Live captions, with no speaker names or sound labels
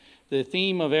The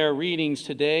theme of our readings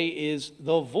today is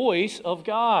the voice of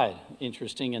God.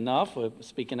 Interesting enough, we're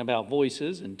speaking about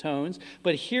voices and tones,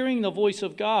 but hearing the voice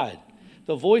of God.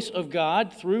 The voice of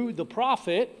God through the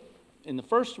prophet, in the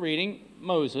first reading,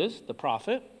 Moses, the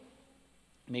prophet.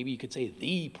 Maybe you could say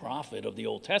the prophet of the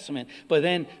Old Testament, but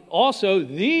then also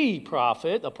the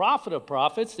prophet of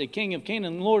prophets, the King of kings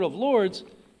and Lord of lords,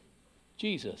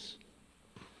 Jesus.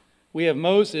 We have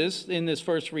Moses in this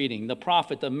first reading, the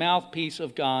prophet, the mouthpiece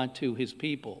of God to his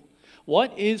people.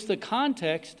 What is the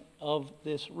context of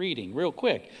this reading? Real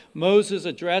quick, Moses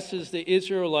addresses the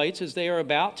Israelites as they are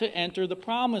about to enter the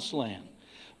promised land.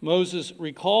 Moses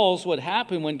recalls what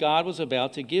happened when God was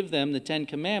about to give them the Ten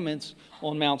Commandments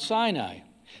on Mount Sinai.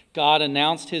 God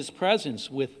announced his presence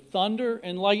with thunder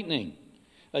and lightning,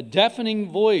 a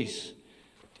deafening voice,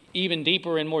 even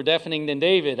deeper and more deafening than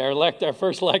David, our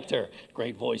first lector.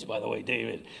 Great voice, by the way,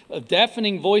 David. A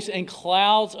deafening voice and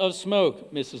clouds of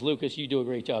smoke. Mrs. Lucas, you do a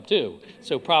great job too,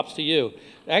 so props to you.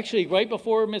 Actually, right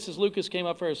before Mrs. Lucas came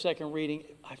up for her second reading,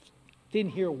 I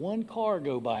didn't hear one car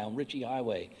go by on Ritchie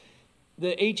Highway.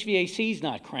 The HVAC's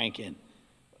not cranking.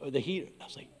 The heat, I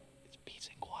was like, it's peace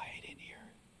and quiet in here.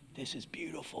 This is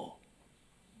beautiful.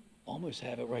 Almost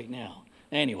have it right now.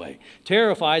 Anyway,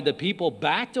 terrified, the people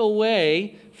backed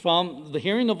away from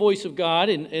hearing the voice of God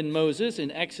in Moses,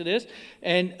 in Exodus,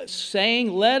 and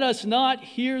saying, "Let us not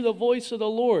hear the voice of the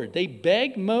Lord." They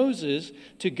begged Moses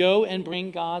to go and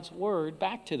bring God's word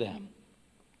back to them.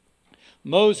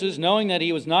 Moses, knowing that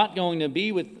he was not going to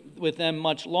be with them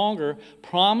much longer,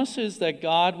 promises that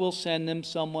God will send them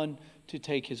someone to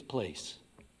take his place.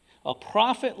 A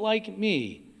prophet like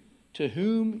me, to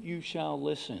whom you shall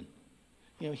listen.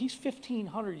 You know, he's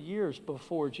 1,500 years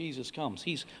before Jesus comes.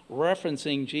 He's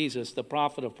referencing Jesus, the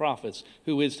prophet of prophets,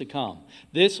 who is to come.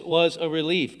 This was a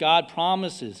relief. God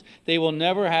promises they will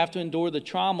never have to endure the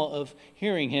trauma of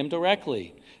hearing him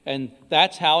directly. And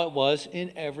that's how it was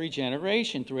in every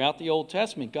generation. Throughout the Old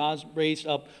Testament, God raised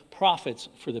up prophets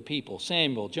for the people.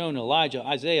 Samuel, Jonah, Elijah,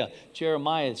 Isaiah,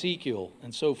 Jeremiah, Ezekiel,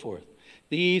 and so forth.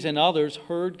 These and others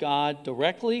heard God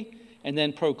directly and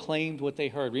then proclaimed what they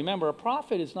heard. Remember, a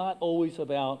prophet is not always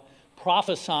about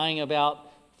prophesying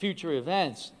about future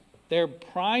events. Their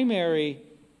primary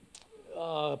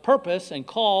purpose and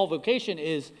vocation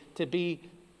is to be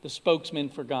the spokesman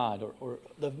for God or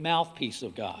the mouthpiece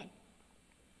of God.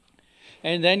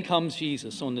 And then comes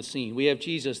Jesus on the scene. We have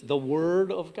Jesus, the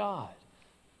Word of God,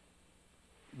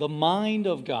 the mind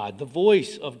of God, the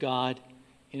voice of God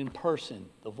in person,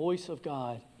 the voice of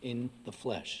God in the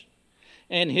flesh.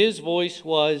 And his voice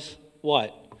was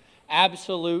what?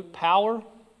 Absolute power,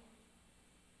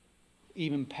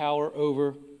 even power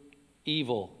over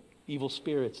evil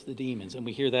spirits, the demons. And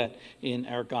we hear that in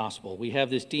our gospel. We have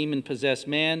this demon-possessed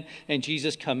man, and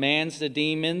Jesus commands the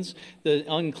demons, the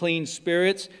unclean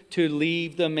spirits, to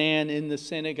leave the man in the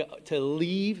synagogue,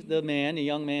 the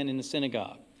young man in the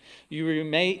synagogue. You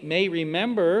may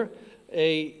remember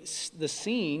the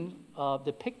scene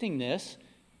depicting this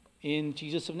in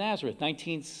Jesus of Nazareth,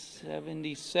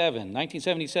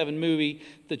 1977 movie,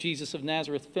 the Jesus of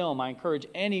Nazareth film. I encourage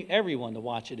everyone to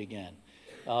watch it again.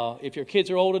 If your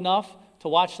kids are old enough to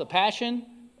watch The Passion,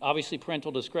 obviously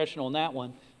parental discretion on that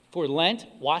one. For Lent,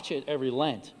 watch it every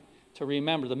Lent to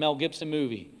remember the Mel Gibson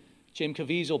movie. Jim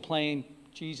Caviezel playing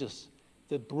Jesus,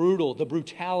 the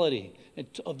brutality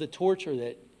of the torture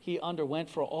that he underwent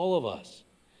for all of us.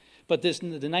 But the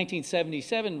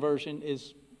 1977 version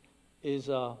is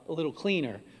a little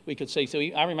cleaner, we could say. So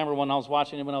I remember when I was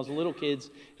watching it when I was a little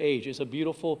kid's age. It's a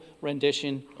beautiful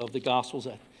rendition of the Gospels.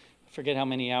 I forget how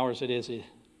many hours it is. It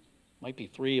might be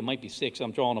 3, it might be 6.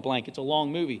 I'm drawing a blank. It's a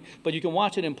long movie, but you can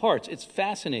watch it in parts. It's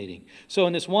fascinating. So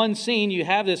in this one scene, you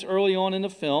have this early on in the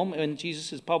film in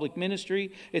Jesus' public ministry.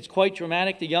 It's quite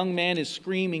dramatic. The young man is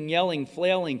screaming, yelling,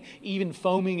 flailing, even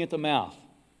foaming at the mouth.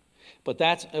 But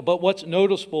what's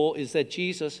noticeable is that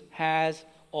Jesus has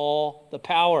all the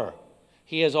power.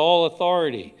 He has all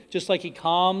authority. Just like he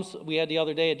calms, we had the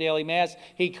other day at Daily Mass,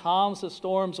 he calms the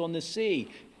storms on the sea.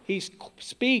 He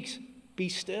speaks, "Be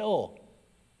still."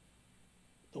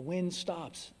 The wind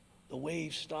stops. The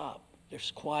waves stop.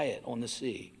 There's quiet on the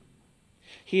sea.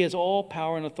 He has all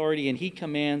power and authority, and he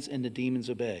commands, and the demons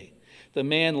obey. The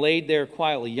man laid there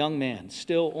quietly, young man,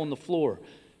 still on the floor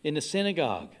in the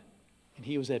synagogue, and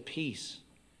he was at peace.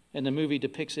 And the movie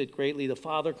depicts it greatly. The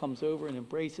father comes over and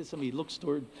embraces him. He looks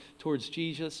towards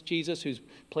Jesus, who's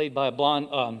played by a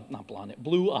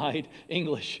blue-eyed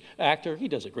English actor. He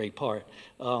does a great part.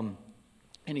 And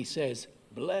he says,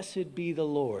 "Blessed be the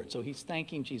Lord." So he's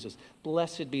thanking Jesus.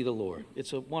 Blessed be the Lord.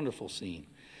 It's a wonderful scene.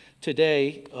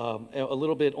 Today, a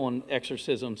little bit on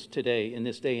exorcisms today, in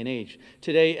this day and age.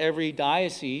 Today, every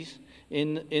diocese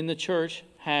in the church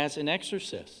has an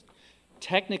exorcist.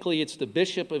 Technically, it's the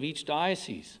bishop of each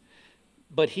diocese,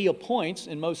 but he appoints,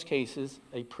 in most cases,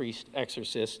 a priest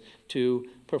exorcist to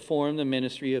perform the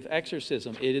ministry of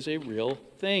exorcism. It is a real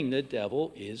thing. The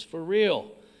devil is for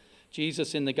real.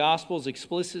 Jesus in the Gospels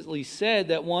explicitly said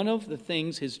that one of the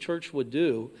things his church would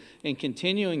do in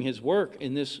continuing his work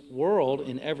in this world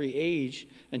in every age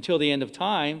until the end of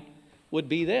time would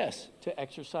be this, to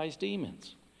exorcise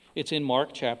demons. It's in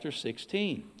Mark chapter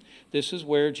 16. This is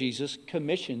where Jesus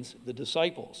commissions the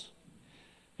disciples.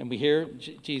 And we hear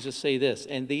Jesus say this,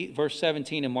 and verse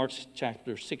 17 in Mark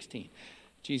chapter 16.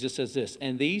 Jesus says this,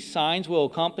 "And these signs will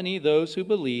accompany those who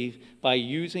believe. By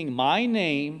using my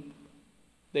name,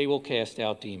 they will cast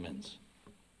out demons."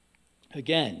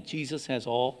 Again, Jesus has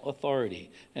all authority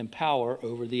and power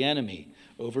over the enemy,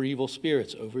 over evil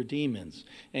spirits, over demons.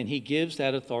 And he gives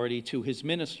that authority to his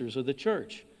ministers of the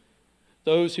church.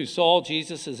 Those who saw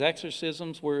Jesus'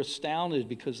 exorcisms were astounded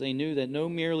because they knew that no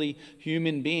merely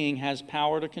human being has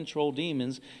power to control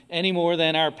demons any more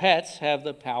than our pets have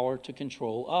the power to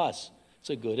control us.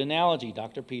 It's a good analogy.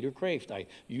 Dr. Peter Kraft, I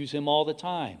use him all the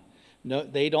time. No,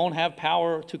 they don't have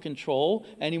power to control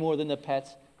any more than the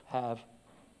pets have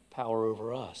power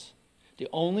over us. The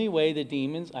only way the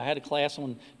demons, I had a class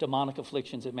on demonic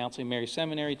afflictions at Mount St. Mary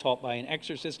Seminary taught by an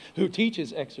exorcist who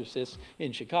teaches exorcists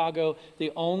in Chicago.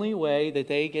 The only way that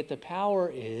they get the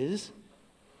power is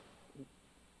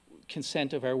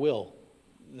consent of our will.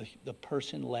 The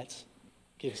person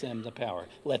gives them the power,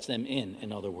 lets them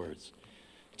in other words.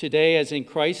 Today, as in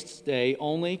Christ's day,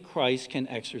 only Christ can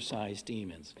exorcise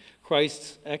demons.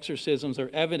 Christ's exorcisms are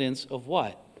evidence of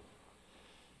what?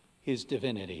 His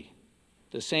divinity.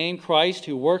 The same Christ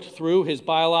who worked through his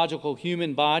biological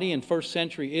human body in first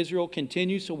century Israel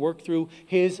continues to work through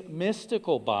his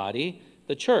mystical body,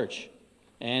 the church,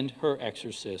 and her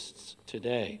exorcists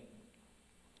today.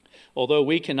 Although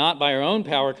we cannot by our own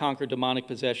power conquer demonic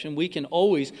possession, we can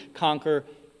always conquer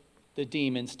the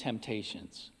demon's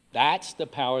temptations. That's the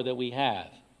power that we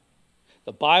have.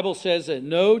 The Bible says that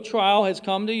no trial has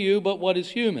come to you but what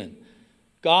is human.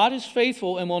 God is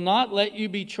faithful and will not let you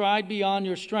be tried beyond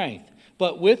your strength.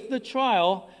 But with the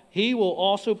trial, he will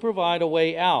also provide a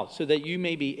way out so that you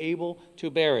may be able to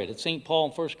bear it. It's St. Paul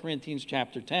in 1 Corinthians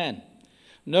chapter 10.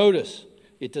 Notice,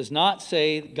 it does not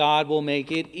say God will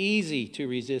make it easy to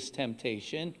resist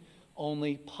temptation,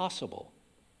 only possible.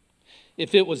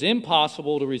 If it was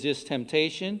impossible to resist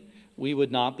temptation, we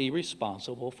would not be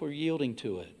responsible for yielding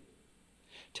to it.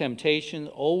 Temptation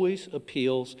always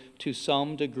appeals to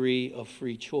some degree of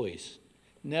free choice,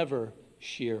 never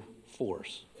sheer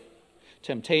force.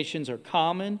 Temptations are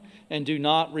common and do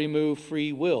not remove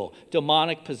free will.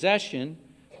 Demonic possession,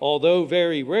 although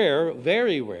very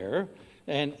rare,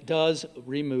 and does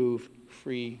remove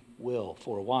free will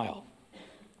for a while.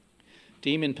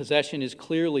 Demon possession is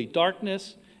clearly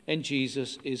darkness, and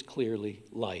Jesus is clearly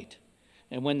light.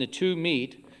 And when the two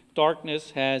meet,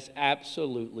 darkness has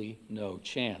absolutely no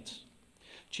chance.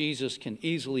 Jesus can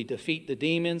easily defeat the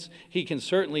demons. He can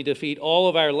certainly defeat all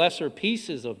of our lesser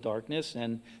pieces of darkness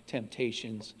and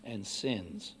temptations and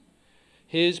sins.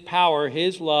 His power,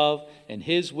 his love, and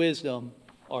his wisdom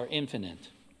are infinite.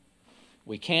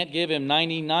 We can't give him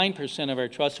 99% of our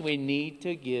trust. We need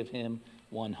to give him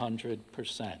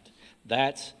 100%.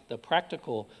 That's the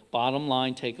practical bottom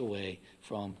line takeaway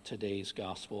from today's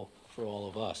gospel for all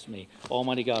of us. May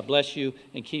Almighty God bless you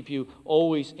and keep you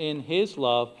always in his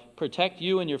love, protect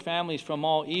you and your families from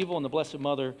all evil, and the Blessed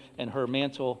Mother and her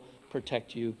mantle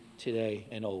protect you today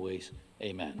and always.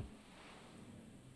 Amen.